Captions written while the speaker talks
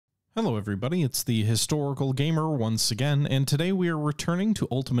Hello everybody, it's the Historical Gamer once again, and today we are returning to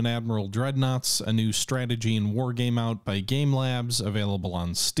Ultimate Admiral Dreadnoughts, a new strategy and war game out by Game Labs, available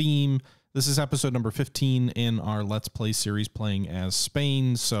on Steam. This is episode number 15 in our Let's Play series playing as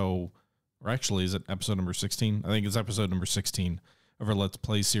Spain, or actually is it episode number 16? I think it's episode number 16 of our Let's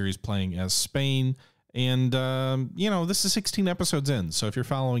Play series playing as Spain, and this is 16 episodes in, so if you're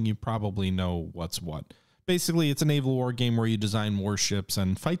following, you probably know what's what. Basically, it's a naval war game where you design warships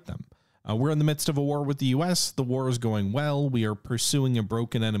and fight them. We're in the midst of a war with the US. The war is going well. We are pursuing a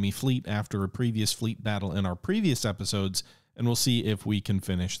broken enemy fleet after a previous fleet battle in our previous episodes, and we'll see if we can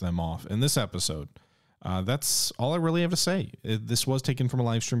finish them off in this episode. That's all I really have to say. This was taken from a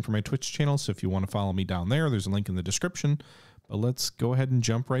live stream for my Twitch channel, so if you want to follow me down there, there's a link in the description. But let's go ahead and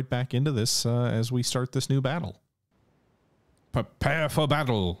jump right back into this as we start this new battle. Prepare for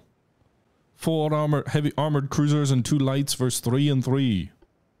battle. 4 heavy armored cruisers and 2 lights versus 3 and 3.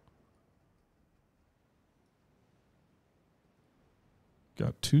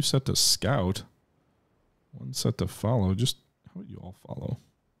 Got 2 set to scout. 1 set to follow. How would you all follow?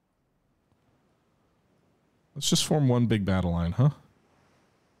 Let's just form 1 big battle line, huh?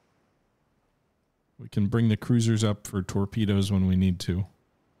 We can bring the cruisers up for torpedoes when we need to.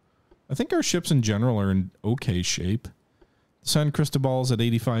 I think our ships in general are in okay shape. San Cristobal's at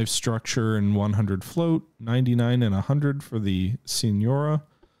 85 structure and 100 float, 99 and 100 for the Senora.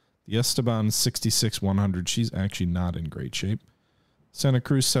 The Esteban 66 100. She's actually not in great shape. Santa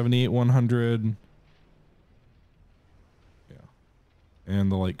Cruz 78 100. Yeah.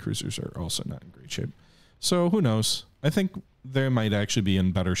 And the light cruisers are also not in great shape. So who knows? I think they might actually be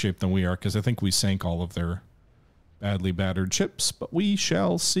in better shape than we are because I think we sank all of their badly battered ships, but we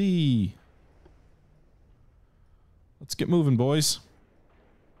shall see. Let's get moving, boys.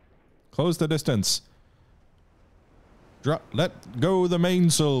 Close the distance. Let go the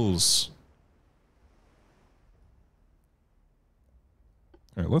mainsails.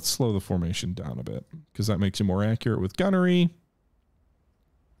 All right, let's slow the formation down a bit because that makes you more accurate with gunnery.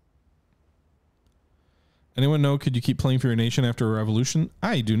 Anyone know, could you keep playing for your nation after a revolution?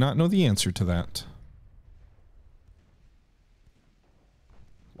 I do not know the answer to that.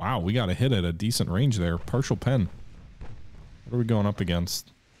 Wow, we got a hit at a decent range there. Partial pen. What are we going up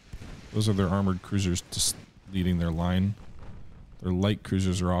against? Those are their armored cruisers just leading their line. Their light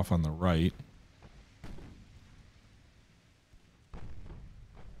cruisers are off on the right.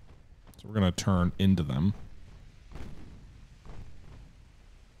 So we're going to turn into them.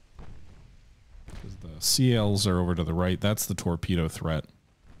 Because the CLs are over to the right. That's the torpedo threat.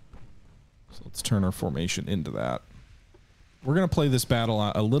 So let's turn our formation into that. We're going to play this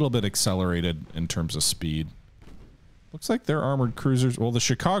battle a little bit accelerated in terms of speed. Looks like their armored cruisers... Well, the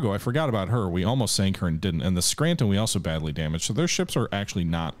Chicago, I forgot about her. We almost sank her and didn't. And the Scranton, we also badly damaged. So their ships are actually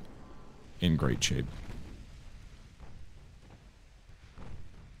not in great shape.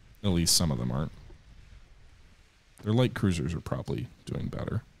 At least some of them aren't. Their light cruisers are probably doing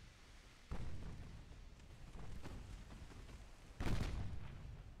better.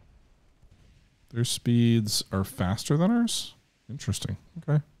 Their speeds are faster than ours? Interesting.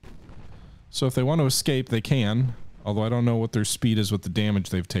 Okay. So if they want to escape, they can. Although I don't know what their speed is with the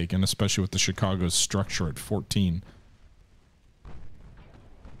damage they've taken, especially with the Chicago's structure at 14. I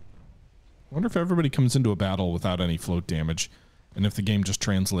wonder if everybody comes into a battle without any float damage, and if the game just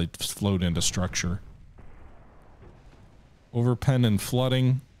translates float into structure. Overpen and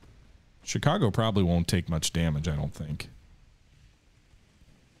flooding. Chicago probably won't take much damage, I don't think.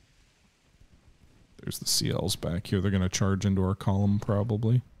 There's the CLs back here. They're going to charge into our column,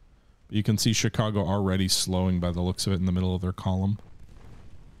 probably. You can see Chicago already slowing by the looks of it in the middle of their column.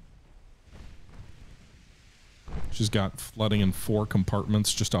 She's got flooding in 4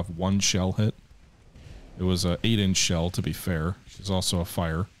 compartments just off 1 shell hit. It was an 8-inch shell, to be fair. She's also a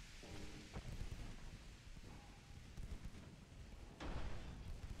fire.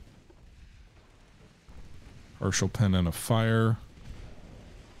 Partial pen and a fire.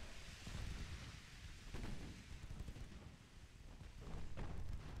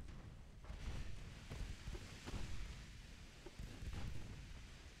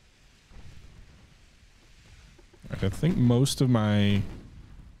 I think most of my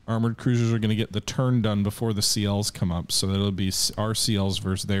armored cruisers are going to get the turn done before the CLs come up, so it'll be our CLs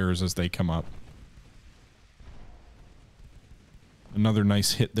versus theirs as they come up. Another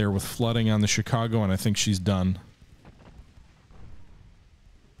nice hit there with flooding on the Chicago, and I think she's done.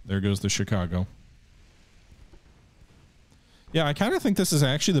 There goes the Chicago. Yeah, I kind of think this is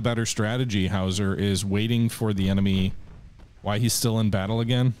actually the better strategy, Hauser, is waiting for the enemy. Why he's still in battle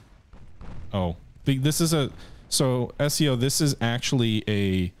again? Oh, this is a... So, SEO, this is actually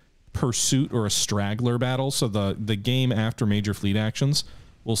a pursuit or a straggler battle. So the game after major fleet actions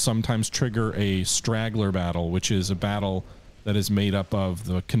will sometimes trigger a straggler battle, which is a battle that is made up of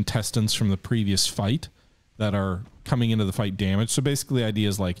the contestants from the previous fight that are coming into the fight damaged. So basically the idea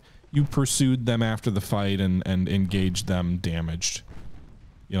is like you pursued them after the fight and engaged them damaged.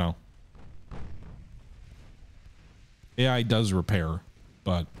 You know. AI does repair,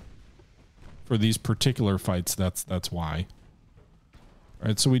 but for these particular fights, that's why. All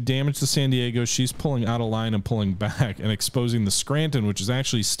right, so we damaged the San Diego. She's pulling out of line and pulling back and exposing the Scranton, which is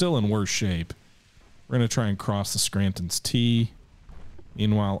actually still in worse shape. We're going to try and cross the Scranton's T.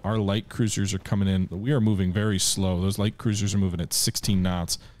 Meanwhile, our light cruisers are coming in. We are moving very slow. Those light cruisers are moving at 16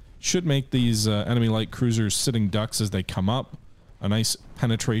 knots. Should make these enemy light cruisers sitting ducks as they come up. A nice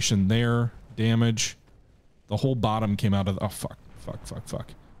penetration there. Damage. The whole bottom came out of... Oh, fuck.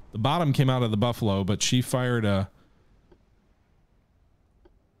 The bottom came out of the Buffalo, but she fired a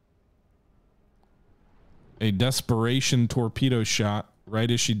desperation torpedo shot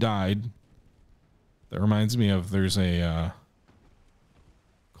right as she died. That reminds me of there's a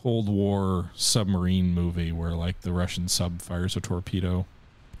Cold War submarine movie where like the Russian sub fires a torpedo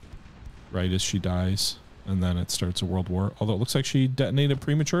right as she dies, and then it starts a world war. Although it looks like she detonated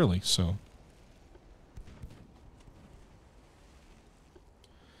prematurely, so...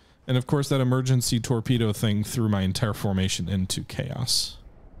 And of course that emergency torpedo thing threw my entire formation into chaos.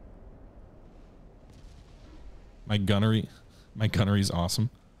 My gunnery's awesome.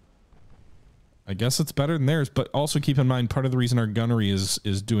 I guess it's better than theirs, but also keep in mind part of the reason our gunnery is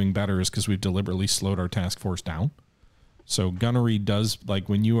doing better is because we've deliberately slowed our task force down. So gunnery does, like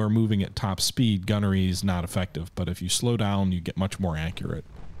when you are moving at top speed, gunnery is not effective, but if you slow down, you get much more accurate.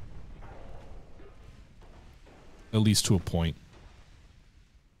 At least to a point.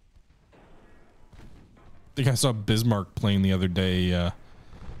 I think I saw Bismarck playing the other day,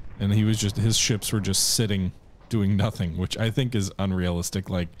 and he was just, his ships were just sitting, doing nothing, which I think is unrealistic.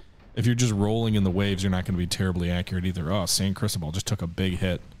 Like, if you're just rolling in the waves, you're not going to be terribly accurate either. Oh, San Cristobal just took a big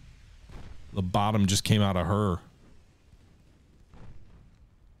hit. The bottom just came out of her.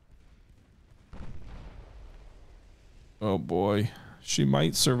 Oh boy. She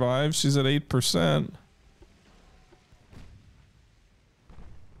might survive. She's at 8%.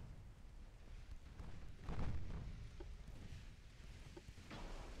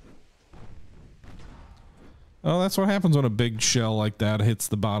 Oh, that's what happens when a big shell like that hits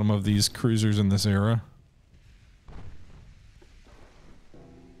the bottom of these cruisers in this era.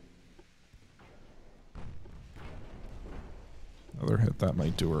 Another hit, that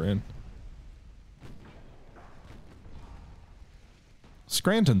might do her in.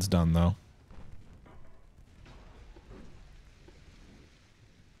 Scranton's done, though.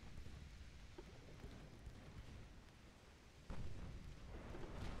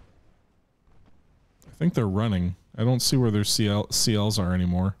 I think they're running. I don't see where their CLs are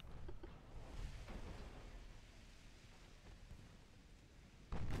anymore.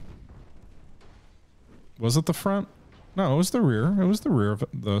 Was it the front? No, it was the rear. It was the rear of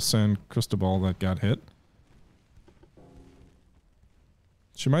the San Cristobal that got hit.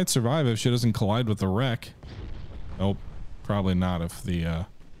 She might survive if she doesn't collide with the wreck. Nope. Probably not if the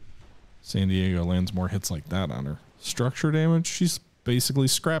San Diego lands more hits like that on her. Structure damage? She's basically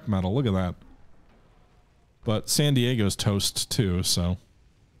scrap metal. Look at that. But San Diego's toast too, so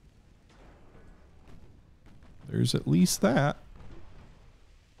there's at least that.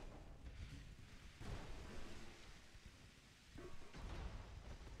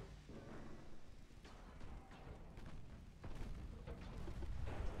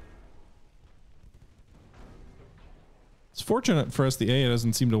 It's fortunate for us the AA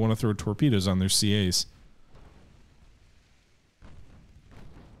doesn't seem to want to throw torpedoes on their CAs.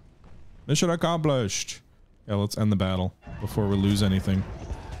 Mission accomplished. Yeah, let's end the battle before we lose anything.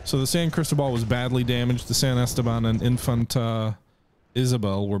 So the San Cristobal was badly damaged. The San Esteban and Infanta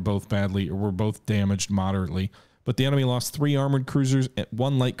Isabel were both damaged moderately. But the enemy lost 3 armored cruisers,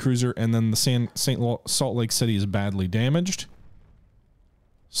 1 light cruiser, and then the Salt Lake City is badly damaged.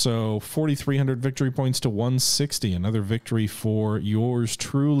 So 4,300 victory points to 160. Another victory for yours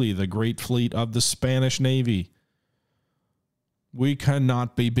truly, the great fleet of the Spanish Navy. We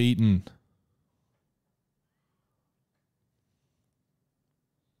cannot be beaten.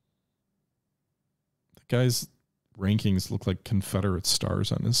 The guy's rankings look like Confederate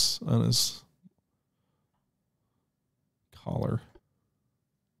stars on his collar.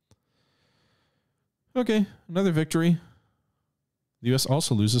 Okay, another victory. The U.S.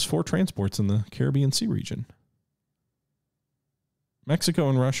 also loses 4 transports in the Caribbean Sea region. Mexico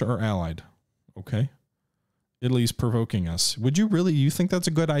and Russia are allied. Okay. Italy's provoking us. Would you really? You think that's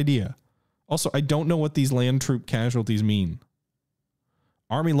a good idea? Also, I don't know what these land troop casualties mean.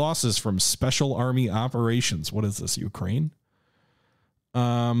 Army losses from special army operations. What is this, Ukraine?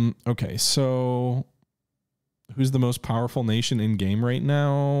 Okay, so who's the most powerful nation in game right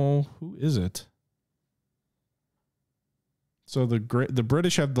now? Who is it? So the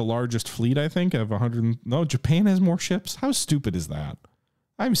British have the largest fleet, I think, of 100. No, Japan has more ships. How stupid is that?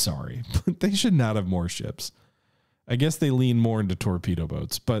 I'm sorry, but they should not have more ships. I guess they lean more into torpedo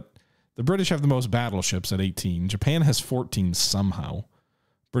boats, but the British have the most battleships at 18. Japan has 14 somehow.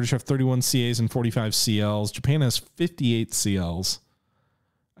 British have 31 CAs and 45 CLs. Japan has 58 CLs.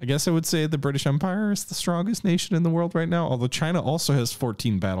 I guess I would say the British Empire is the strongest nation in the world right now, although China also has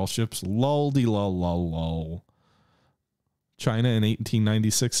 14 battleships. Lol. China in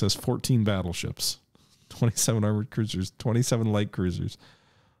 1896 has 14 battleships, 27 armored cruisers, 27 light cruisers.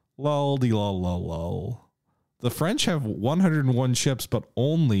 Lol. The French have 101 ships, but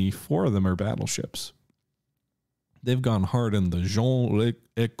only 4 of them are battleships. They've gone hard in the Jean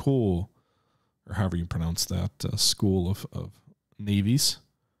l'École, or however you pronounce that, school of navies.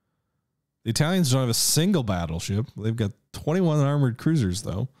 The Italians don't have a single battleship. They've got 21 armored cruisers,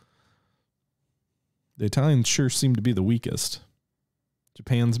 though. The Italians sure seem to be the weakest.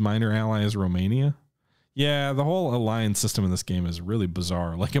 Japan's minor ally is Romania. Yeah, the whole alliance system in this game is really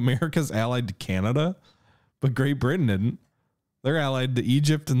bizarre. Like, America's allied to Canada, but Great Britain didn't. They're allied to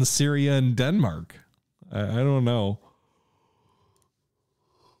Egypt and Syria and Denmark. I don't know.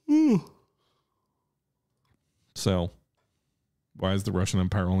 So, why does the Russian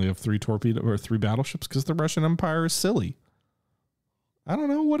Empire only have 3 battleships? Because the Russian Empire is silly. I don't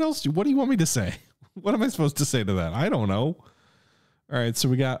know. What else? What do you want me to say? What am I supposed to say to that? I don't know. All right, so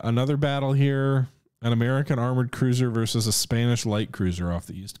we got another battle here. An American armored cruiser versus a Spanish light cruiser off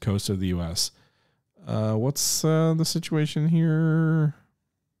the east coast of the U.S. What's the situation here?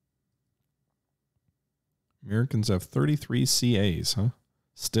 Americans have 33 CAs, huh?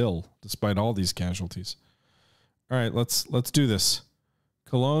 Still, despite all these casualties. All right, let's do this.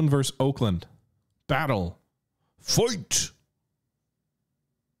 Cologne versus Oakland. Battle. Fight!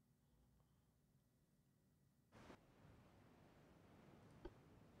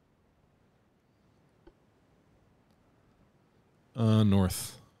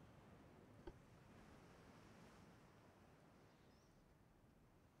 North.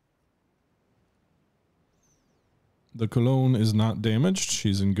 The Cologne is not damaged.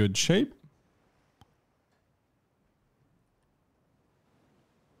 She's in good shape.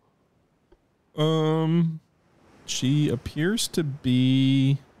 She appears to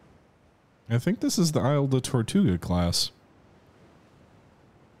be... I think this is the Isle de Tortuga class.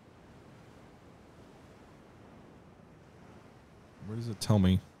 Where does it tell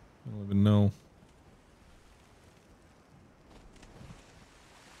me? I don't even know.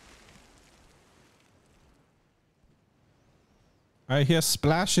 I hear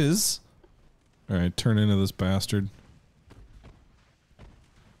splashes. All right, turn into this bastard.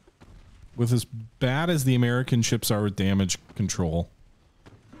 With as bad as the American ships are with damage control,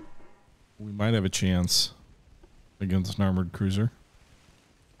 we might have a chance against an armored cruiser.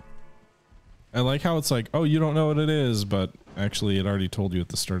 I like how it's like, oh, you don't know what it is, but actually it already told you at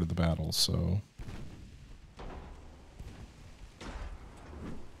the start of the battle, so...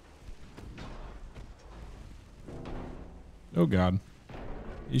 Oh god.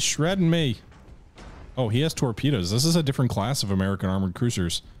 He's shredding me. Oh, he has torpedoes. This is a different class of American armored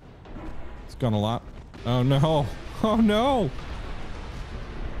cruisers. It's gone a lot. Oh no. Oh no.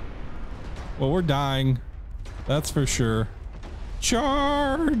 Well, we're dying. That's for sure.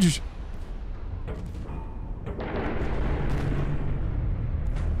 Charge!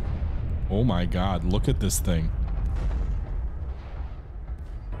 Oh my god, look at this thing.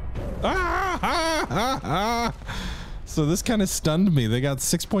 Ah! So this kind of stunned me. They got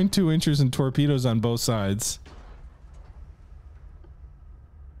 6.2 inches in torpedoes on both sides.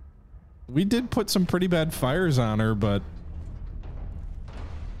 We did put some pretty bad fires on her, but...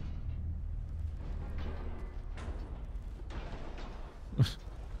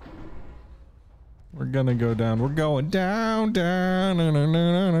 We're gonna go down. We're going down,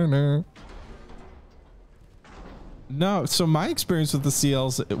 down. No, so my experience with the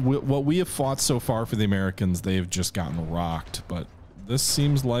CLs, what we have fought so far for the Americans, they've just gotten rocked. But this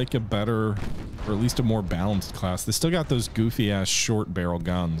seems like a better, or at least a more balanced class. They still got those goofy-ass short barrel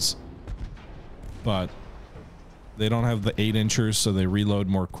guns. But they don't have the 8-inchers, so they reload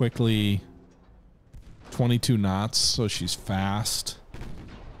more quickly. 22 knots, so she's fast.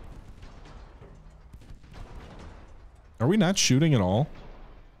 Are we not shooting at all?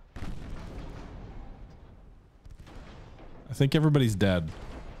 I think everybody's dead.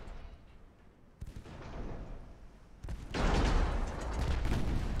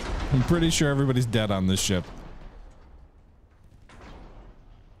 I'm pretty sure everybody's dead on this ship.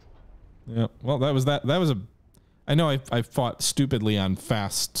 Yeah, well, that was that. That was a... I know I fought stupidly on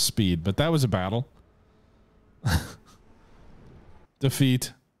fast speed, but that was a battle.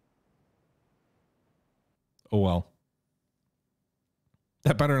 Defeat. Oh, well.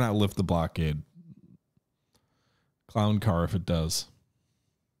 That better not lift the blockade. Clown car if it does.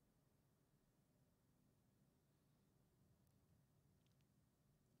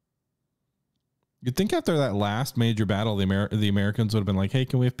 You'd think after that last major battle, the Americans would have been like, hey,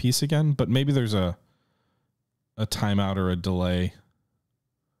 can we have peace again? But maybe there's a timeout or a delay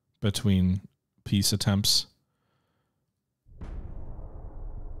between peace attempts.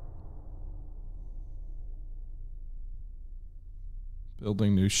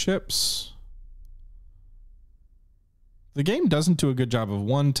 Building new ships. The game doesn't do a good job of,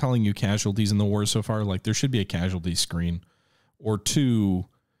 one, telling you casualties in the war so far. Like, there should be a casualty screen. Or two,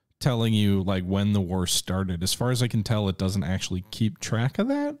 telling you, like, when the war started. As far as I can tell, it doesn't actually keep track of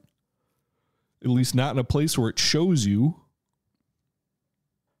that. At least not in a place where it shows you.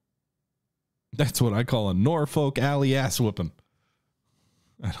 That's what I call a Norfolk Alley ass whooping.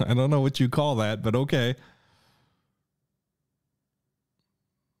 I don't know what you call that, but okay.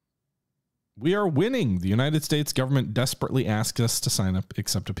 We are winning. The United States government desperately asks us to sign up,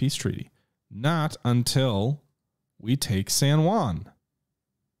 accept a peace treaty. Not until we take San Juan.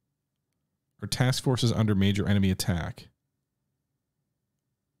 Our task force is under major enemy attack.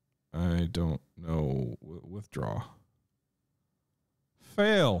 I don't know. Withdraw.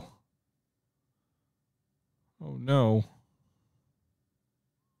 Fail. Oh no.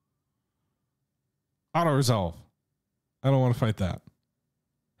 Auto resolve. I don't want to fight that.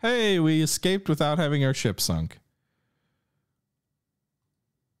 Hey, we escaped without having our ship sunk.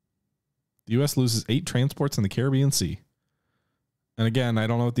 The U.S. loses 8 transports in the Caribbean Sea. And again, I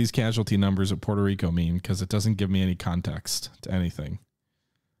don't know what these casualty numbers at Puerto Rico mean because it doesn't give me any context to anything.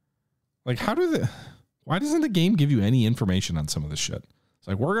 Like, why doesn't the game give you any information on some of this shit? It's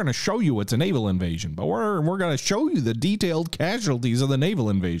like, we're going to show you it's a naval invasion, but we're going to show you the detailed casualties of the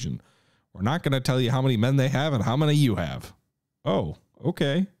naval invasion. We're not going to tell you how many men they have and how many you have. Oh,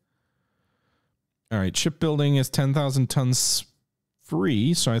 okay. All right, shipbuilding is 10,000 tons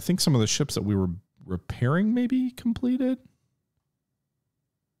free, so I think some of the ships that we were repairing may be completed.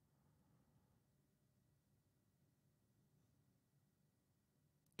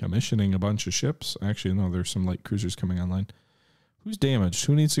 Commissioning a bunch of ships. Actually, no, there's some light cruisers coming online. Who's damaged?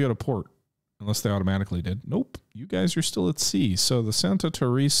 Who needs to go to port? Unless they automatically did. Nope. You guys are still at sea. So the Santa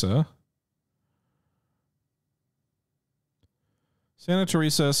Teresa,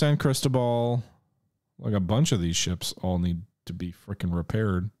 San Cristobal, like a bunch of these ships all need to be freaking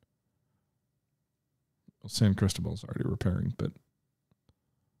repaired. Well, San Cristobal's already repairing, but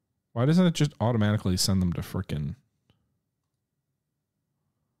why doesn't it just automatically send them to frickin'...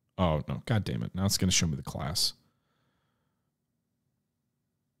 Oh, no. God damn it. Now it's going to show me the class.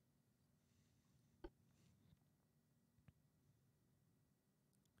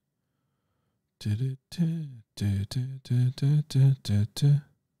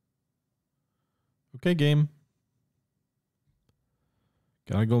 Okay, game.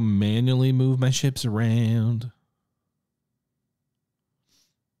 Gotta go manually move my ships around.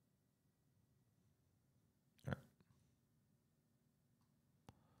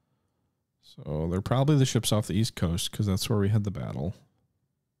 So they're probably the ships off the East Coast because that's where we had the battle.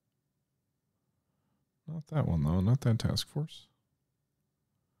 Not that one, though. Not that task force.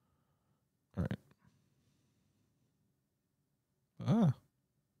 All right. Ah.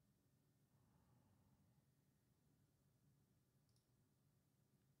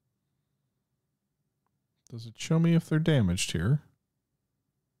 Does it show me if they're damaged here?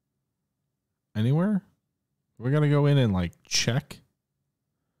 Anywhere? We got to go in and, like, check.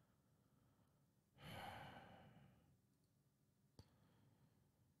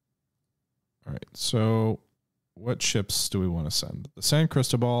 All right, so what ships do we want to send? The San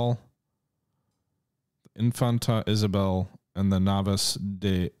Cristobal, the Infanta Isabel, and the Navas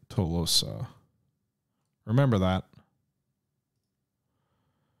de Tolosa. Remember that.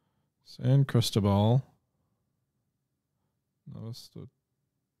 San Cristobal, Navas de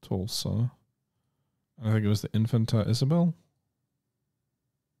Tolosa. I think it was the Infanta Isabel.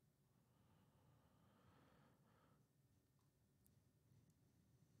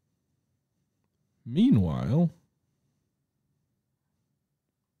 Meanwhile,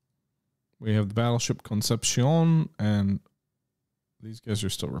 we have the battleship Concepcion, and these guys are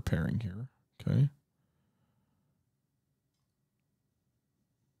still repairing here. Okay.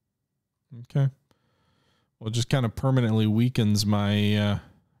 Okay. Well, it just kind of permanently weakens my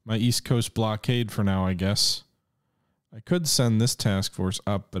my East Coast blockade for now, I guess. I could send this task force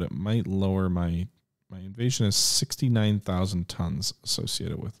up, but it might lower my invasion is 69,000 tons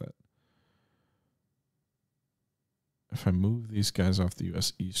associated with it. If I move these guys off the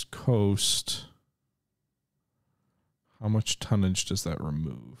U.S. East Coast, how much tonnage does that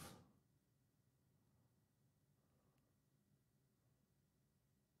remove?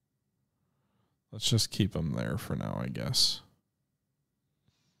 Let's just keep them there for now, I guess.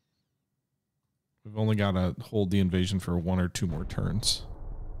 We've only got to hold the invasion for 1 or 2 more turns,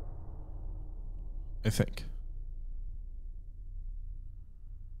 I think.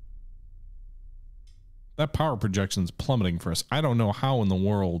 That power projection's plummeting for us. I don't know how in the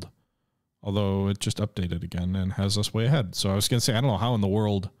world, although it just updated again and has us way ahead. So I was going to say, I don't know how in the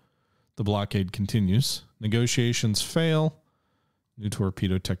world the blockade continues. Negotiations fail. New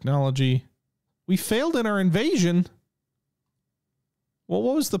torpedo technology. We failed in our invasion. Well,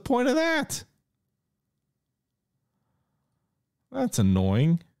 what was the point of that? That's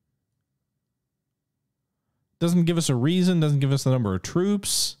annoying. Doesn't give us a reason, doesn't give us the number of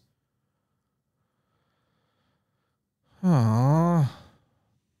troops. Well,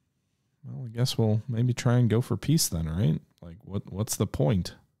 I guess we'll maybe try and go for peace then, right? Like, what's the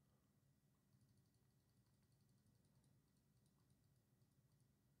point?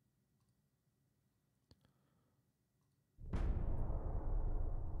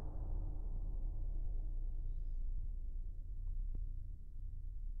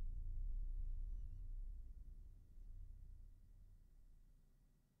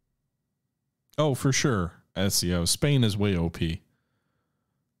 Oh, for sure. SEO. Spain is way OP.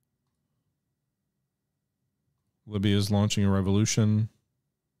 Libya is launching a revolution.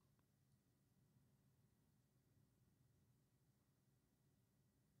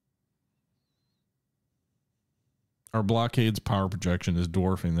 Our blockade's power projection is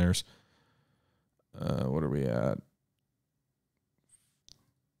dwarfing theirs. What are we at?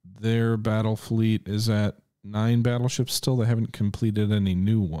 Their battle fleet is at 9 battleships still. They haven't completed any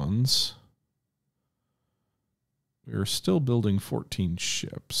new ones. We are still building 14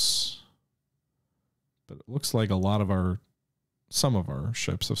 ships. But it looks like some of our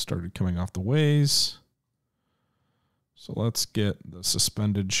ships have started coming off the ways. So let's get the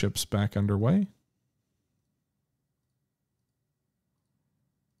suspended ships back underway.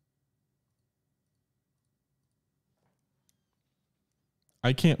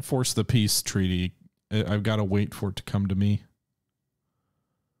 I can't force the peace treaty. I've got to wait for it to come to me.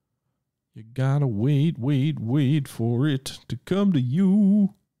 You gotta wait for it to come to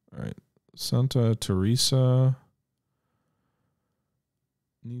you. All right. Santa Teresa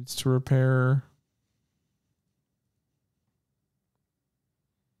needs to repair.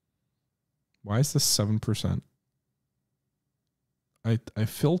 Why is this 7%? I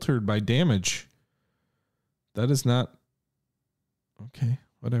filtered by damage. That is not... Okay,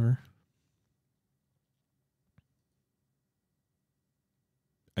 whatever.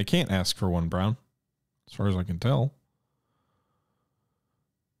 I can't ask for 1 brown, as far as I can tell.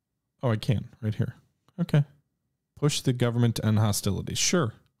 Oh, I can, right here. Okay. Push the government to end hostilities.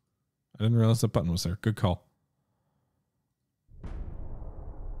 Sure. I didn't realize that button was there. Good call.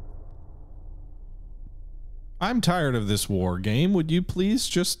 I'm tired of this war game. Would you please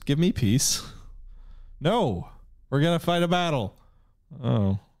just give me peace? No. We're going to fight a battle.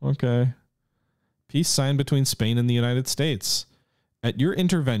 Oh, okay. Peace signed between Spain and the United States. At your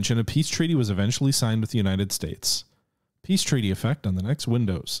intervention, a peace treaty was eventually signed with the United States. Peace treaty effect on the next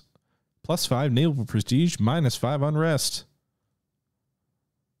windows. +5 naval prestige, -5 unrest.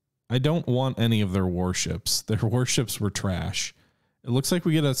 I don't want any of their warships. Their warships were trash. It looks like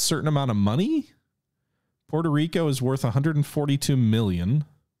we get a certain amount of money. Puerto Rico is worth 142 million.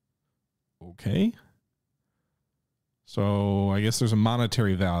 Okay. So I guess there's a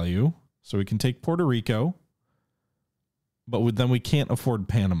monetary value. So we can take Puerto Rico. But then we can't afford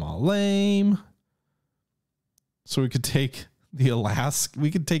Panama. Lame. So we could take the Alaska.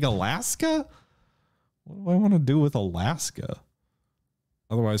 We could take Alaska? What do I want to do with Alaska?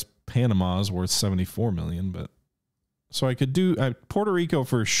 Otherwise, Panama is worth 74 million. But so I could do Puerto Rico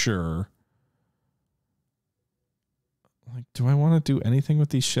for sure. Like, do I want to do anything with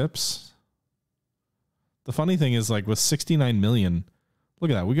these ships? The funny thing is, like, with 69 million,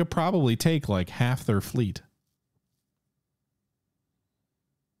 look at that. We could probably take like half their fleet.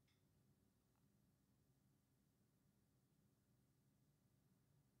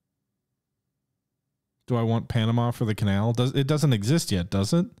 Do I want Panama for the canal? It doesn't exist yet,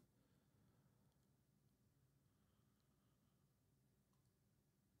 does it?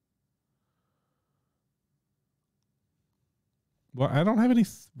 Well, I don't have any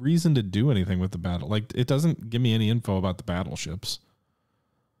reason to do anything with the battle. Like, it doesn't give me any info about the battleships.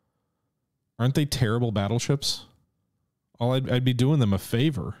 Aren't they terrible battleships? I'd be doing them a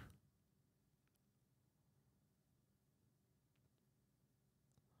favor.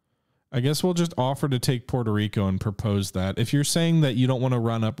 I guess we'll just offer to take Puerto Rico and propose that. If you're saying that you don't want to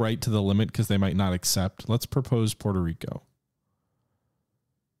run up right to the limit because they might not accept, let's propose Puerto Rico.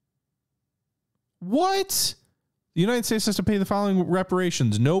 What? The United States has to pay the following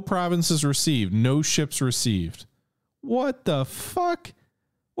reparations. No provinces received. No ships received. What the fuck?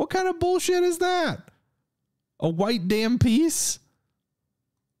 What kind of bullshit is that? A white damn peace?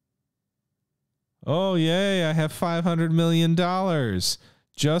 Oh, yay. I have $500 million.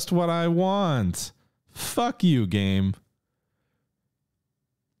 Just what I want. Fuck you, game.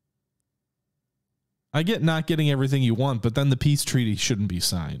 I get not getting everything you want, but then the peace treaty shouldn't be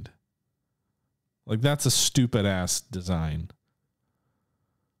signed. Like, that's a stupid ass design.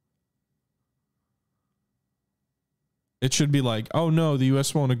 It should be like, oh no, the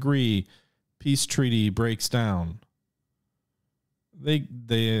US won't agree. Peace treaty breaks down.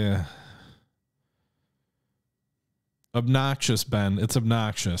 Obnoxious, Ben. It's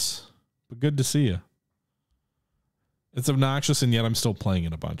obnoxious. But good to see you. It's obnoxious, and yet I'm still playing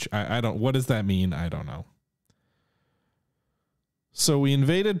it a bunch. I don't... What does that mean? I don't know. So we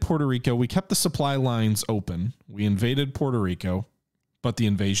invaded Puerto Rico. We kept the supply lines open. We invaded Puerto Rico, but the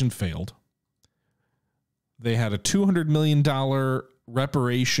invasion failed. They had a $200 million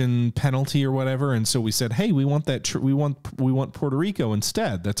reparation penalty or whatever, and so we said, "Hey, we want that. We want Puerto Rico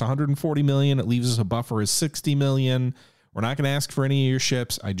instead. That's $140 million. It leaves us a buffer of $60 million. We're not going to ask for any of your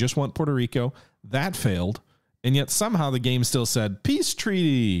ships. I just want Puerto Rico." That failed, and yet somehow the game still said peace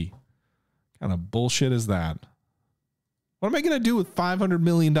treaty. What kind of bullshit is that? What am I going to do with $500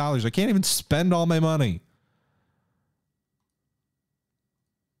 million? I can't even spend all my money.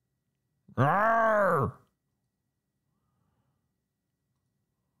 Arrgh!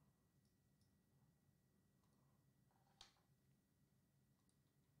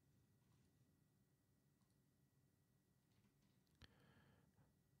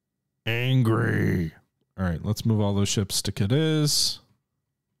 Angry. All right, let's move all those ships to Cadiz.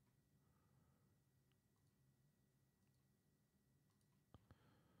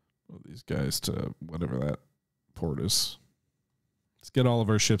 Move these guys to whatever that port is. Let's get all of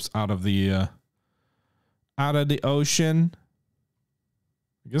our ships out of the ocean.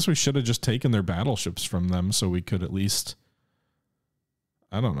 I guess we should have just taken their battleships from them so we could at least,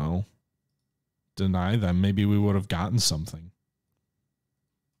 I don't know, deny them. Maybe we would have gotten something.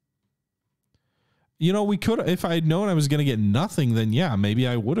 You know, we could, if I had known I was going to get nothing, then yeah, maybe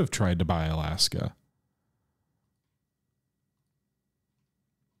I would have tried to buy Alaska.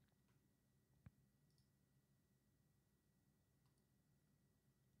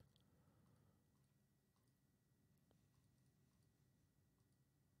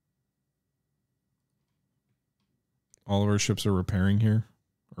 All of our ships are repairing here,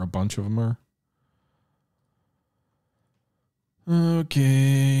 or a bunch of them are.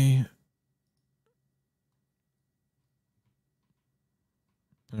 Okay.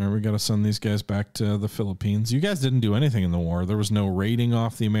 All right, we got to send these guys back to the Philippines. You guys didn't do anything in the war. There was no raiding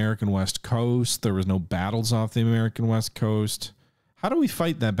off the American West Coast. There was no battles off the American West Coast. How do we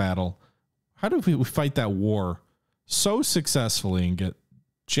fight that battle? How do we fight that war so successfully and get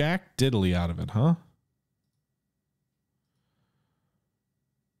jack diddly out of it, huh?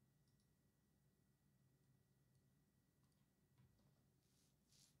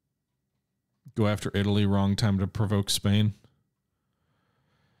 Go after Italy, wrong time to provoke Spain.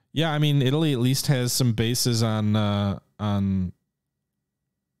 Yeah, I mean, Italy at least has some bases on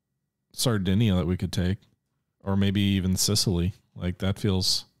Sardinia that we could take, or maybe even Sicily. Like, that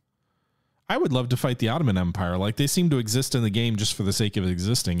feels... I would love to fight the Ottoman Empire. Like, they seem to exist in the game just for the sake of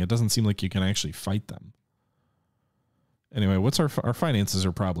existing. It doesn't seem like you can actually fight them. Anyway, what's our finances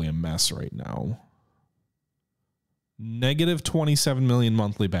are probably a mess right now. Negative 27 million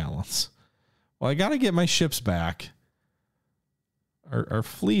monthly balance. Well, I got to get my ships back. Our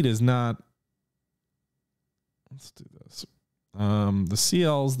fleet is not... Let's do this. The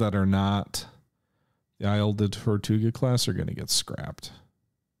CLs that are not the Isle de Tortuga class are going to get scrapped.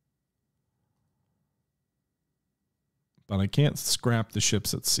 But I can't scrap the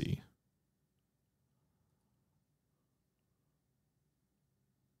ships at sea.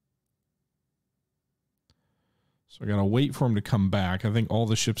 So I got to wait for them to come back. I think all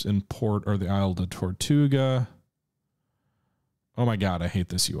the ships in port are the Isle de Tortuga. Oh my God, I hate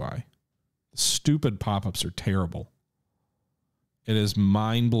this UI. Stupid pop-ups are terrible. It is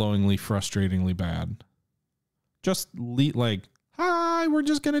mind-blowingly, frustratingly bad. Just Hi, we're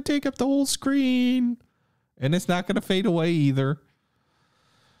just going to take up the whole screen. And it's not going to fade away either.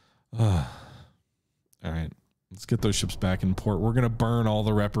 All right. Let's get those ships back in port. We're going to burn all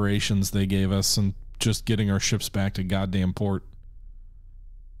the reparations they gave us and just getting our ships back to goddamn port.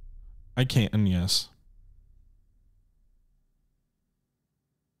 I can't, and yes.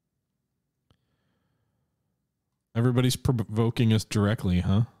 Everybody's provoking us directly,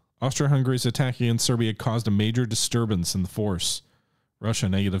 huh? Austria-Hungary's attack against Serbia caused a major disturbance in the force. Russia,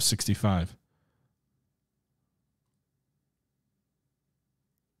 -65.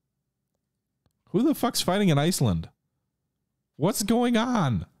 Who the fuck's fighting in Iceland? What's going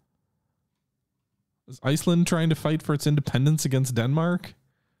on? Is Iceland trying to fight for its independence against Denmark?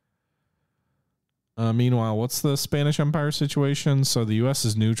 Meanwhile, what's the Spanish Empire situation? So the U.S.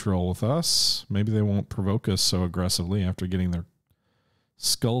 is neutral with us. Maybe they won't provoke us so aggressively after getting their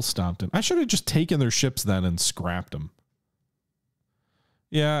skull stomped in. I should have just taken their ships then and scrapped them.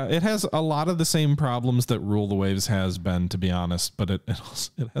 Yeah, it has a lot of the same problems that Rule the Waves has been, to be honest, but it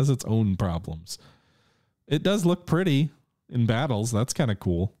has its own problems. It does look pretty in battles. That's kind of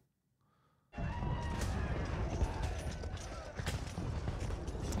cool.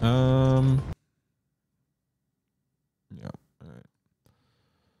 Yeah, all right.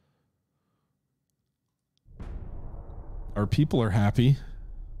 Our people are happy,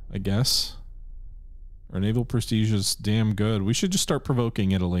 I guess. Our naval prestige is damn good. We should just start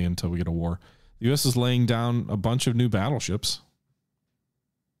provoking Italy until we get a war. The U.S. is laying down a bunch of new battleships.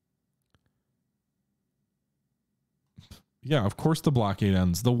 Yeah, of course the blockade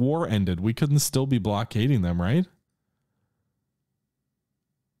ends. The war ended. We couldn't still be blockading them, right?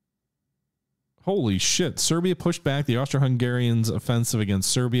 Holy shit. Serbia pushed back the Austro-Hungarians' offensive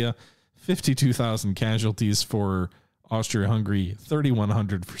against Serbia. 52,000 casualties for Austria-Hungary,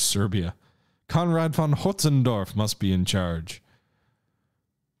 3,100 for Serbia. Konrad von Hotzendorf must be in charge.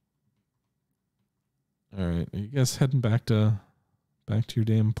 All right, are you guys heading back to your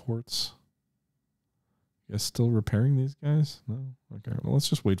damn ports? You guys still repairing these guys? No? Okay, well, let's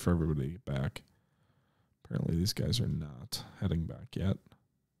just wait for everybody to get back. Apparently these guys are not heading back yet.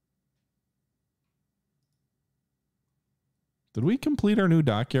 Did we complete our new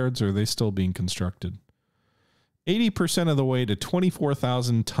dockyards, or are they still being constructed? 80% of the way to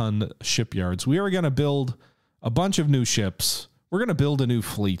 24,000 ton shipyards. We are going to build a bunch of new ships. We're going to build a new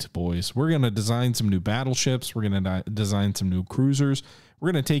fleet, boys. We're going to design some new battleships. We're going to design some new cruisers.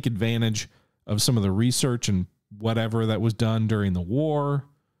 We're going to take advantage of some of the research and whatever that was done during the war.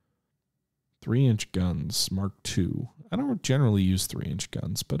 3-inch guns, Mark II. I don't generally use 3-inch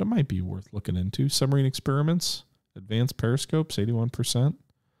guns, but it might be worth looking into. Submarine experiments. Advanced periscopes, 81%.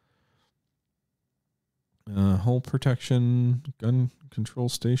 Hull protection, gun control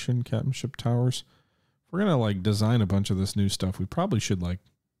station, captain ship towers. If we're going to like design a bunch of this new stuff, we probably should if we're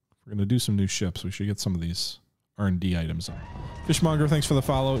going to do some new ships, we should get some of these R&D items on. Fishmonger, thanks for the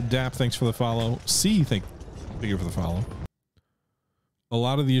follow. Dap, thanks for the follow. C, thank you for the follow. A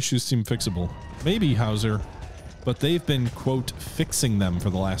lot of the issues seem fixable. Maybe, Hauser, but they've been, quote, fixing them for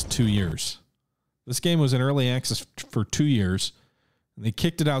the last 2 years. This game was in early access for 2 years. And they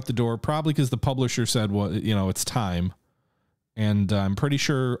kicked it out the door, probably because the publisher said, well, you know, it's time. And I'm pretty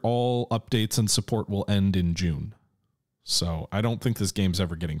sure all updates and support will end in June. So I don't think this game's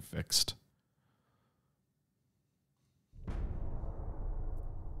ever getting fixed.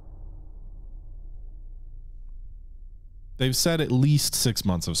 They've said at least 6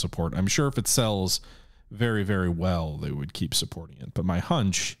 months of support. I'm sure if it sells very, very well, they would keep supporting it. But my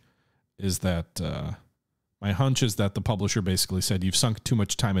hunch is that the publisher basically said you've sunk too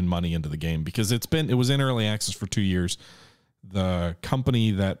much time and money into the game, because it was in early access for 2 years. The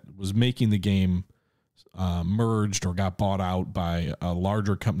company that was making the game merged or got bought out by a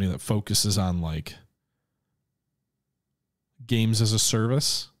larger company that focuses on like games as a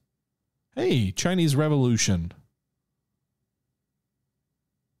service. Hey, Chinese Revolution.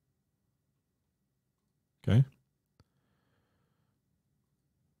 Okay.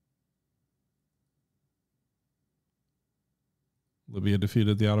 Libya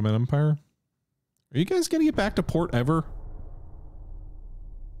defeated the Ottoman Empire. Are you guys going to get back to port ever?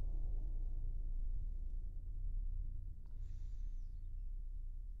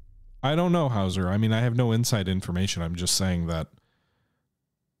 I don't know, Hauser. I mean, I have no inside information. I'm just saying that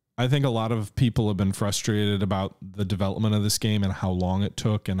I think a lot of people have been frustrated about the development of this game and how long it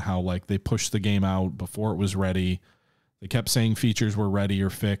took and how like they pushed the game out before it was ready. They kept saying features were ready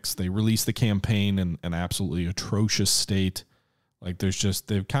or fixed. They released the campaign in an absolutely atrocious state. Like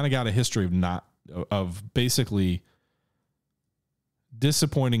they've kind of got a history of basically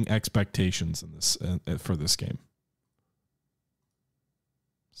disappointing expectations in this for this game.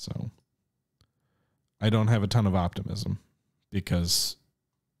 So I don't have a ton of optimism because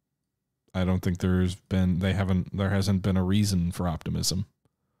I don't think there hasn't been a reason for optimism.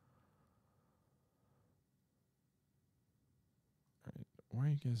 All right. Why are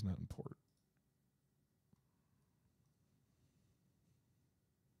you guys not in port?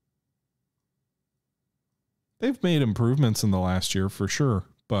 They've made improvements in the last year for sure,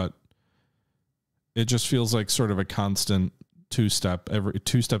 but it just feels like sort of a constant two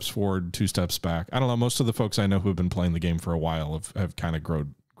steps forward, 2 steps back. I don't know. Most of the folks I know who have been playing the game for a while have kind of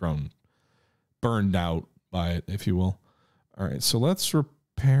grown burned out by it, if you will. All right. So let's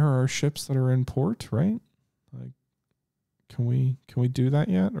repair our ships that are in port, right? Like, can we do that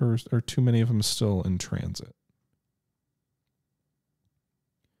yet? Or are too many of them still in transit?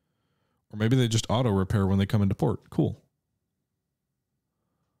 Or maybe they just auto repair when they come into port. Cool.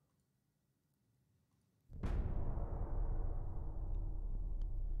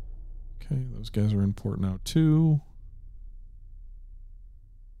 Okay, those guys are in port now too.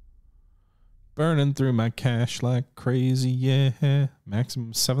 Burning through my cash like crazy, yeah.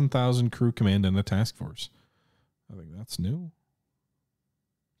 Maximum 7,000 crew command and a task force. I think that's new.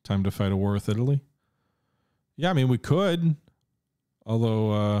 Time to fight a war with Italy. Yeah, I mean, we could.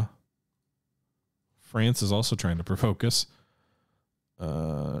 Although France is also trying to provoke us.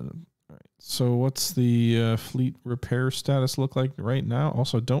 All right. So what's the fleet repair status look like right now?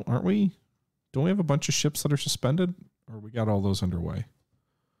 Also, don't we have a bunch of ships that are suspended? Or we got all those underway?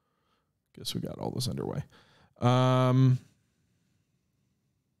 Guess we got all those underway.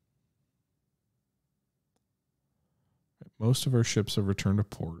 Most of our ships have returned to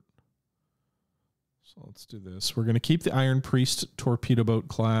port. So let's do this. We're going to keep the Iron Priest torpedo boat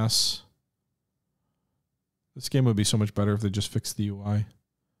class. This game would be so much better if they just fixed the UI.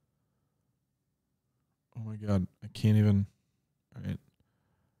 Oh my god, I can't even. All right.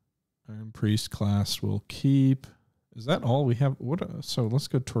 Iron Priest class will keep. Is that all we have? What? So let's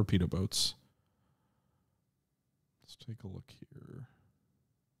go torpedo boats. Let's take a look here.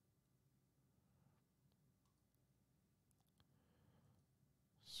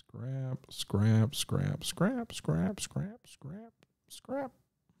 Scrap, scrap, scrap, scrap, scrap, scrap, scrap, scrap.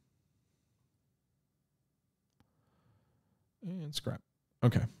 And scrap.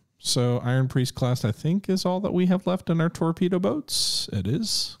 Okay. So Iron Priest class, I think, is all that we have left in our torpedo boats. It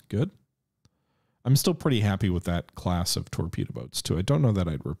is. Good. I'm still pretty happy with that class of torpedo boats, too. I don't know that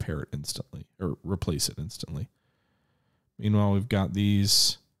I'd repair it instantly or replace it instantly. Meanwhile, we've got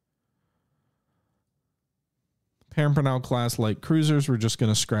these Imperial class light cruisers. We're just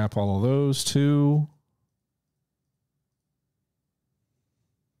going to scrap all of those, too.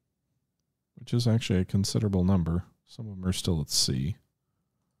 Which is actually a considerable number. Some of them are still at sea.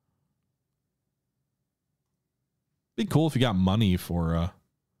 Be cool if you got money for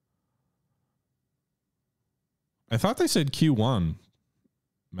I thought they said Q1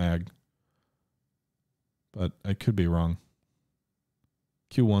 mag, but I could be wrong.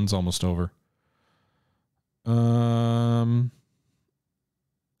 Q1's almost over. Okay,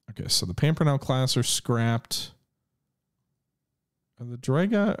 so the Pampernell class are scrapped. The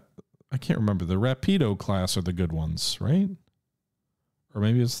Draga, I can't remember. The Rapido class are the good ones, right? Or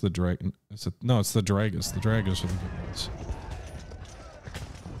maybe it's the Dragon. No, it's the Dragas. The Dragas are the good ones.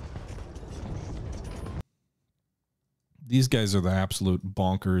 These guys are the absolute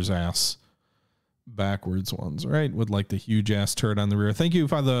bonkers ass backwards ones, right? With like the huge ass turret on the rear. Thank you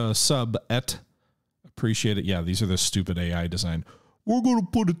for the sub, Et. Appreciate it. Yeah, these are the stupid AI design. We're going to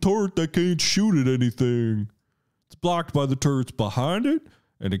put a turret that can't shoot at anything. It's blocked by the turrets behind it,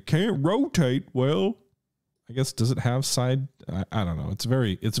 and it can't rotate. Well, I guess, does it have side? I don't know. It's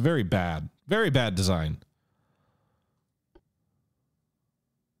very bad. Very bad design.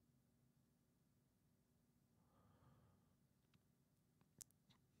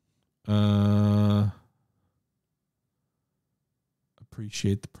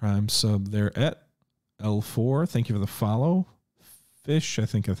 Appreciate the prime sub there at L4. Thank you for the follow. Fish, I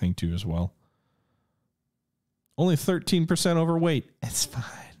think too as well. Only 13% overweight. It's fine.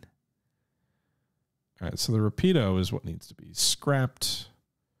 All right, so the Rapido is what needs to be scrapped.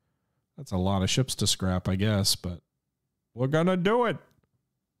 That's a lot of ships to scrap, I guess, but we're gonna do it.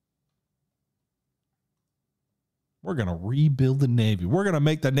 We're gonna rebuild the Navy. We're gonna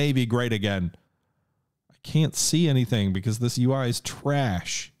make the Navy great again. I can't see anything because this UI is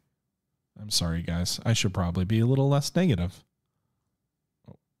trash. I'm sorry, guys. I should probably be a little less negative.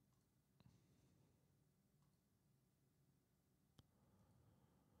 Oh.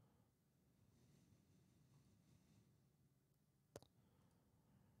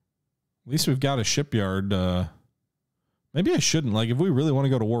 At least we've got a shipyard Maybe I shouldn't. Like, if we really want to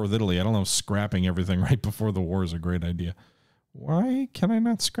go to war with Italy, I don't know if scrapping everything right before the war is a great idea. Why can I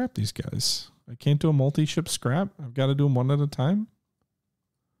not scrap these guys? I can't do a multi-ship scrap? I've got to do them one at a time?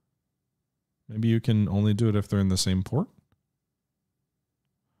 Maybe you can only do it if they're in the same port?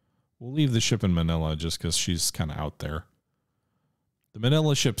 We'll leave the ship in Manila just because she's kind of out there. The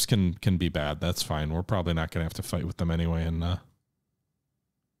Manila ships can be bad. That's fine. We're probably not going to have to fight with them anyway. And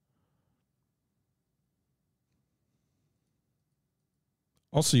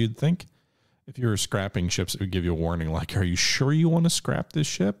also, you'd think if you were scrapping ships, it would give you a warning like, are you sure you want to scrap this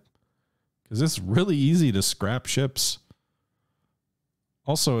ship? Because it's really easy to scrap ships.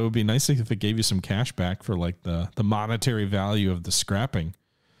 Also, it would be nice if it gave you some cash back for like the monetary value of the scrapping.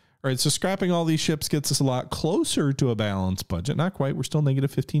 All right, so scrapping all these ships gets us a lot closer to a balanced budget. Not quite. We're still negative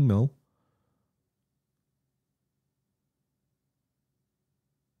 15 mil.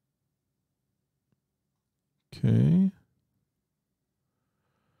 Okay.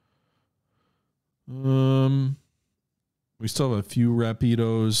 We still have a few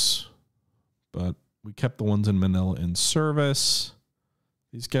Rapidos, but we kept the ones in Manila in service.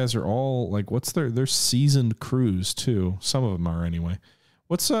 These guys are all like, they're seasoned crews too. Some of them are anyway.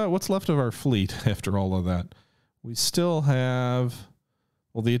 What's left of our fleet after all of that? We still have,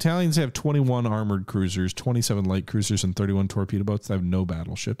 well, the Italians have 21 armored cruisers, 27 light cruisers, and 31 torpedo boats. They have no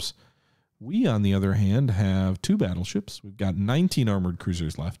battleships. We, on the other hand, have 2 battleships. We've got 19 armored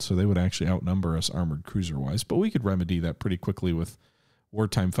cruisers left, so they would actually outnumber us armored cruiser-wise. But we could remedy that pretty quickly with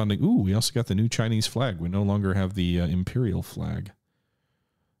wartime funding. Ooh, we also got the new Chinese flag. We no longer have the Imperial flag.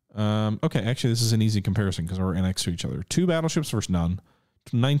 Okay, actually, this is an easy comparison because we're next to each other. 2 battleships versus none.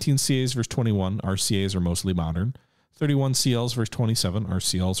 19 CAs versus 21. Our CAs are mostly modern. 31 CLs versus 27. Our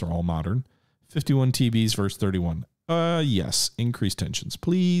CLs are all modern. 51 TBs versus 31. Yes, increased tensions,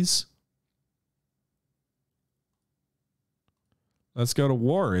 please. Let's go to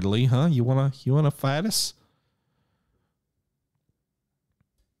war, Italy, huh? You wanna fight us?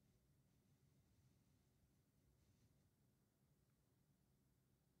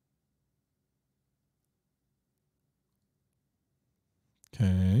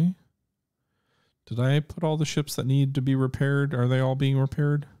 Okay. Did I put all the ships that need to be repaired? Are they all being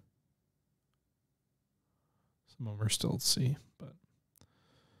repaired? Some of them are still at sea, but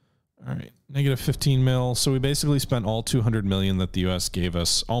all right, negative 15 mil. So we basically spent all 200 million that the U.S. gave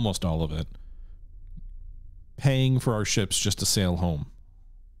us, almost all of it, paying for our ships just to sail home.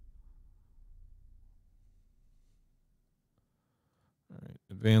 All right,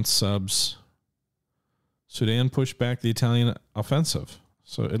 advanced subs. Sudan pushed back the Italian offensive.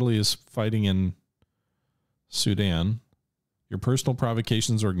 So Italy is fighting in Sudan. Your personal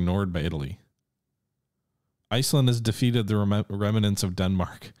provocations are ignored by Italy. Iceland has defeated the remnants of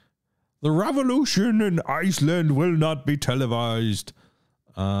Denmark. The revolution in Iceland will not be televised.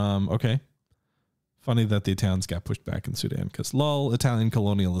 Okay. Funny that the Italians got pushed back in Sudan because lol, Italian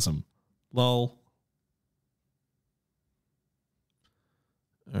colonialism. Lol.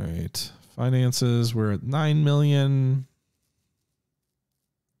 All right. Finances, we're at 9 million.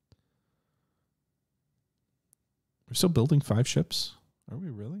 We're still building 5 ships. Are we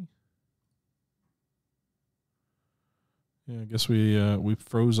really? Yeah, I guess we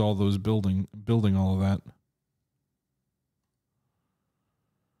froze all those building all of that.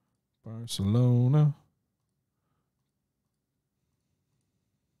 Barcelona.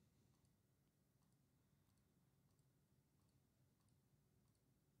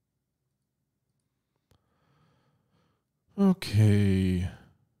 Okay.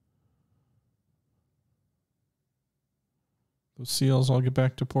 Those seals all get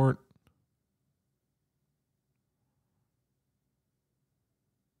back to port.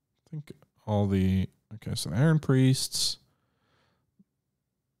 I think all the, okay, so the Iron Priests,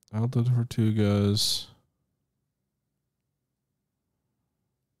 Alta Tortugas.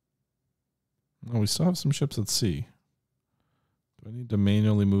 Oh, we still have some ships at sea. Do I need to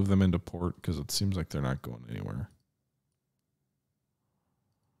manually move them into port? Because it seems like they're not going anywhere.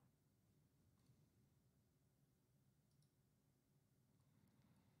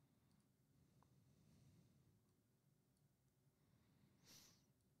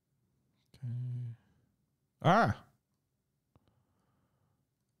 Ah!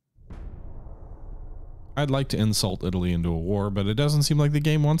 I'd like to insult Italy into a war, but it doesn't seem like the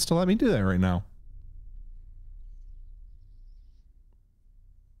game wants to let me do that right now.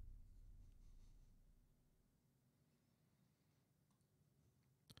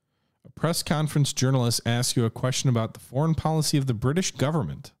 A press conference journalist asks you a question about the foreign policy of the British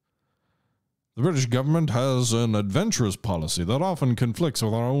government. The British government has an adventurous policy that often conflicts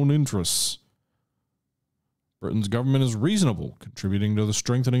with our own interests. Britain's government is reasonable, contributing to the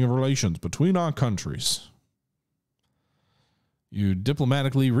strengthening of relations between our countries. You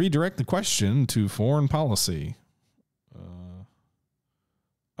diplomatically redirect the question to foreign policy.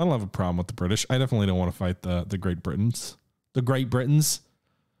 I don't have a problem with the British. I definitely don't want to fight the Great Britons. The Great Britons.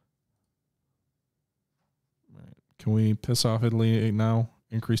 Right. Can we piss off Italy now?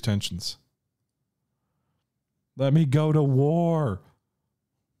 Increase tensions. Let me go to war.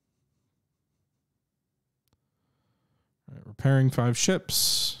 All right, repairing 5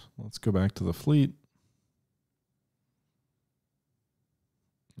 ships. Let's go back to the fleet.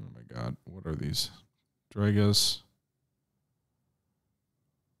 Oh my God. What are these? Dragas.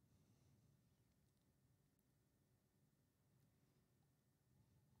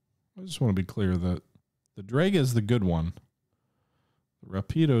 I just want to be clear that the Draga is the good one. The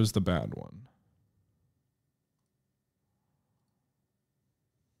Rapido is the bad one.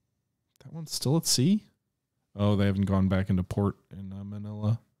 That one's still at sea? Oh, they haven't gone back into port in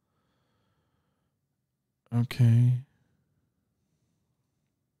Manila. Okay.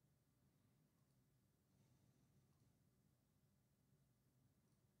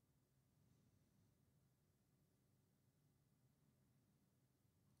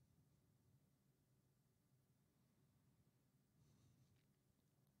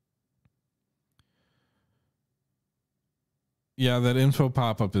 Yeah, that info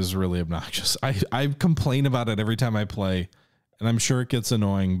pop-up is really obnoxious. I complain about it every time I play, and I'm sure it gets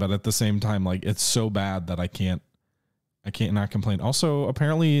annoying, but at the same time, like, it's so bad that I can't not complain. Also,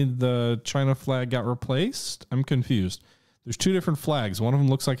 apparently the China flag got replaced. I'm confused. There's 2 different flags. One of them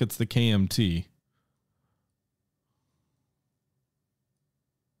looks like it's the KMT.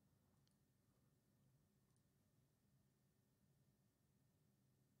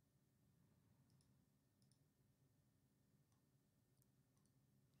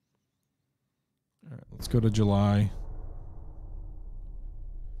 All right, let's go to July.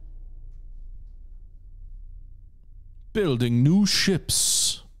 Building new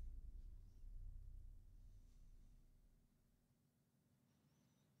ships.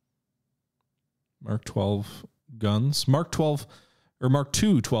 Mark 12 guns. Mark 12 or Mark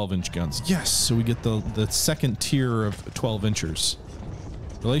 2 12-inch guns. Yes, so we get the second tier of 12-inchers.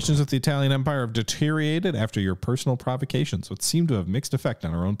 Relations with the Italian Empire have deteriorated after your personal provocations, which seem to have mixed effect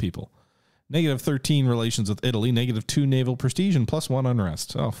on our own people. -13 relations with Italy, -2 naval prestige, and +1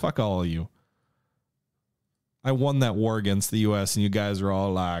 unrest. Oh, fuck all of you. I won that war against the U.S., and you guys are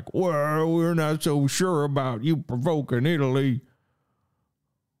all like, well, we're not so sure about you provoking Italy.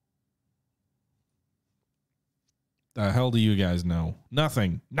 The hell do you guys know?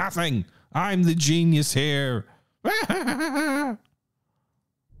 Nothing. Nothing. I'm the genius here.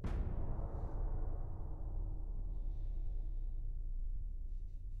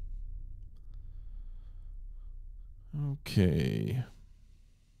 Okay.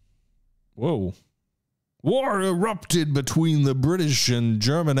 Whoa. War erupted between the British and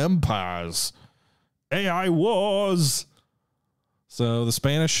German empires. AI wars. So the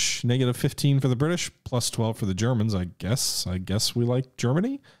Spanish, -15 for the British, +12 for the Germans, I guess. I guess we like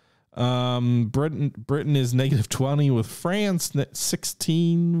Germany. Britain is -20 with France,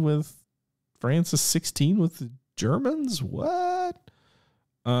 16 with France is 16 with the Germans. What?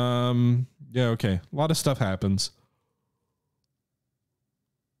 Yeah, okay. A lot of stuff happens.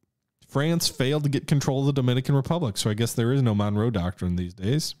 France failed to get control of the Dominican Republic, so I guess there is no Monroe Doctrine these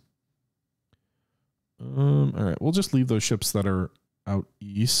days. All right, we'll just leave those ships that are out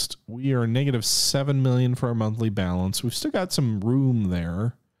east. We are -7 million for our monthly balance. We've still got some room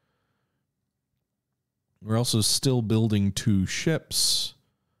there. We're also still building 2 ships.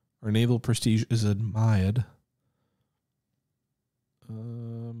 Our naval prestige is admired.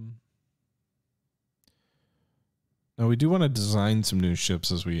 Now, we do want to design some new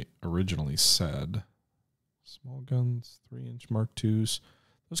ships, as we originally said. Small guns, 3-inch Mark IIs.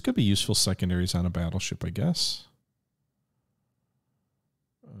 Those could be useful secondaries on a battleship, I guess.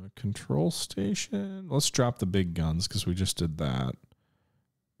 Control station. Let's drop the big guns, because we just did that.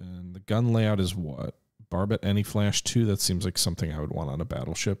 And the gun layout is what? Barbette Anti-Flash 2. That seems like something I would want on a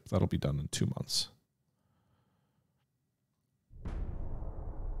battleship. That'll be done in 2 months.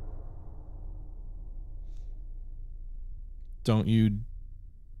 Don't you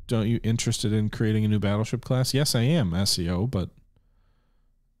interested in creating a new battleship class? Yes, I am, SEO, but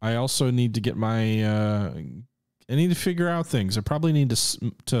I also need to get my I need to figure out things. I probably need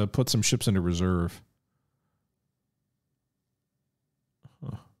to put some ships into reserve.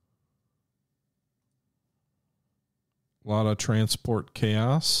 Huh. A lot of transport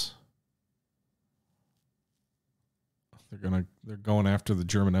chaos. They're going after the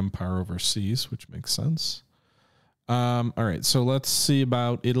German Empire overseas, which makes sense. All right, so let's see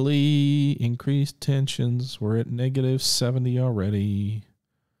about Italy. Increased tensions. We're at -70 already.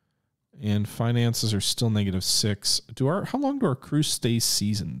 And finances are still -6. How long do our crews stay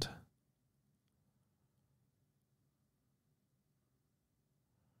seasoned?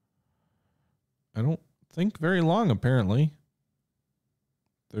 I don't think very long, apparently.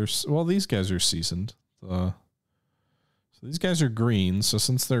 These guys are seasoned. So these guys are green. So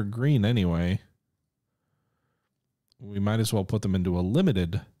since they're green anyway, we might as well put them into a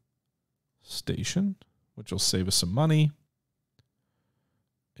limited station, which will save us some money.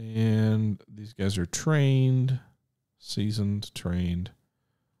 And these guys are trained, seasoned, trained,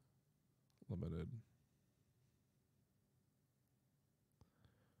 limited.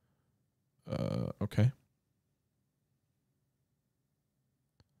 Okay.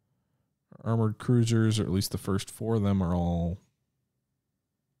 Our armored cruisers, or at least the first 4 of them, are all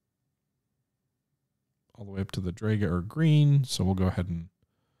the way up to the Draga are green. So we'll go ahead and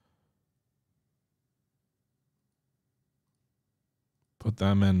put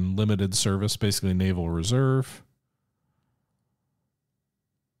them in limited service, basically naval reserve.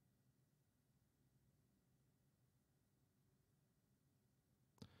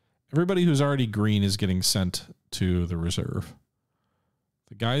 Everybody who's already green is getting sent to the reserve.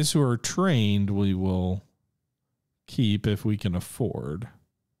 The guys who are trained, we will keep if we can afford.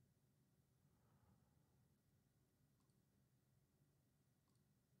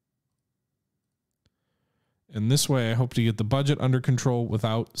 And this way, I hope to get the budget under control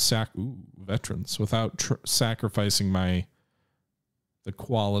without veterans, without sacrificing the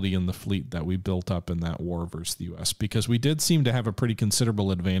quality in the fleet that we built up in that war versus the U.S. Because we did seem to have a pretty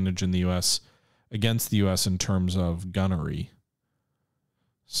considerable advantage in the U.S. against the U.S. in terms of gunnery.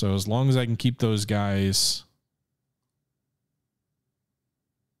 So as long as I can keep those guys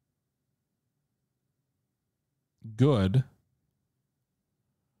good,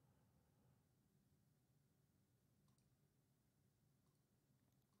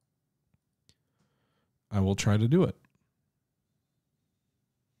 I will try to do it.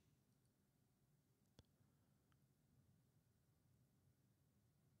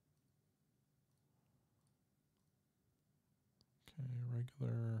 Okay,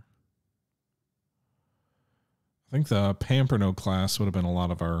 regular. I think the Pamperno class would have been a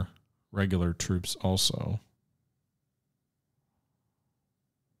lot of our regular troops also.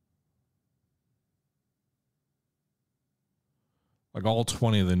 Like all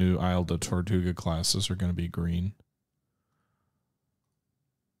 20 of the new Isle de Tortuga classes are going to be green.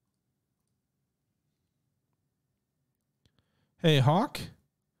 Hey, Hawk.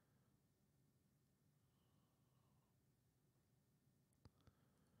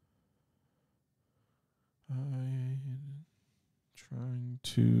 I'm trying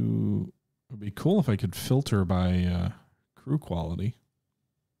to... It would be cool if I could filter by crew quality.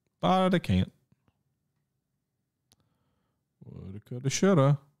 But I can't. Woulda, coulda,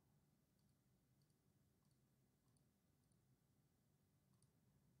 shoulda.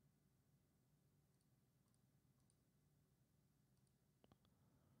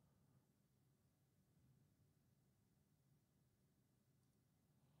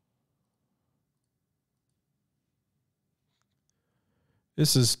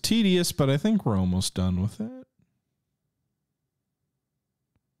 This is tedious, but I think we're almost done with it.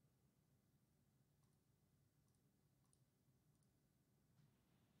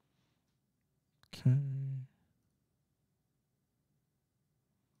 Okay.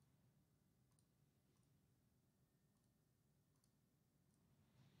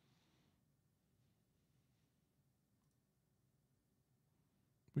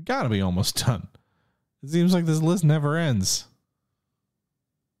 We gotta be almost done. It seems like this list never ends.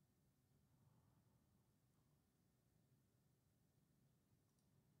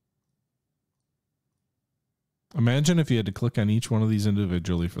 Imagine if you had to click on each one of these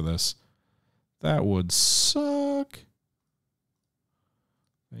individually for this. That would suck.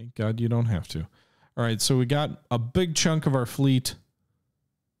 Thank God you don't have to. All right, so we got a big chunk of our fleet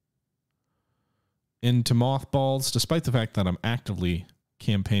into mothballs, despite the fact that I'm actively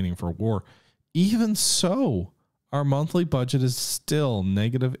campaigning for war. Even so, our monthly budget is still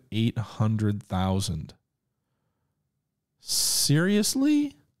negative 800,000.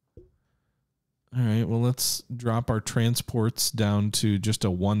 Seriously? All right, well, let's drop our transports down to just a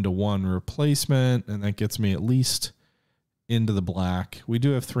 1-to-1 replacement, and that gets me at least into the black. We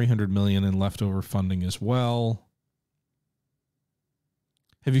do have 300 million in leftover funding as well.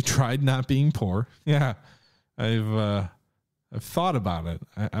 Have you tried not being poor? Yeah, I've thought about it.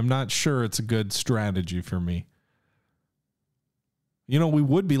 I'm not sure it's a good strategy for me. You know, we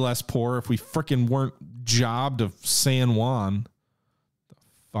would be less poor if we freaking weren't job to San Juan. The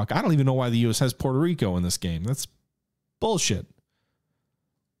fuck, I don't even know why the U.S. has Puerto Rico in this game. That's bullshit.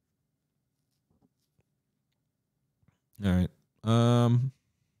 All right.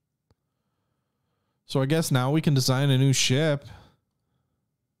 So I guess now we can design a new ship.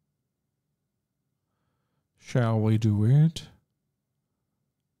 Shall we do it?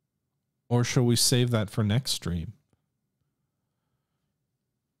 Or shall we save that for next stream?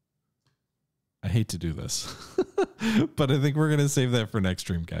 I hate to do this, but I think we're going to save that for next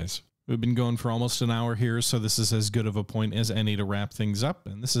stream, guys. We've been going for almost an hour here, so this is as good of a point as any to wrap things up.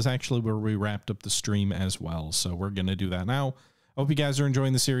 And this is actually where we wrapped up the stream as well. So we're going to do that now. I hope you guys are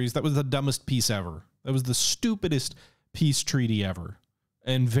enjoying the series. That was the dumbest piece ever. That was the stupidest peace treaty ever.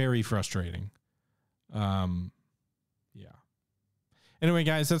 And very frustrating. Yeah. Anyway,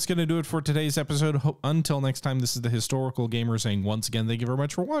 guys, that's going to do it for today's episode. Until next time, this is the Historical Gamer saying once again, thank you very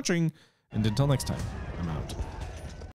much for watching. And until next time.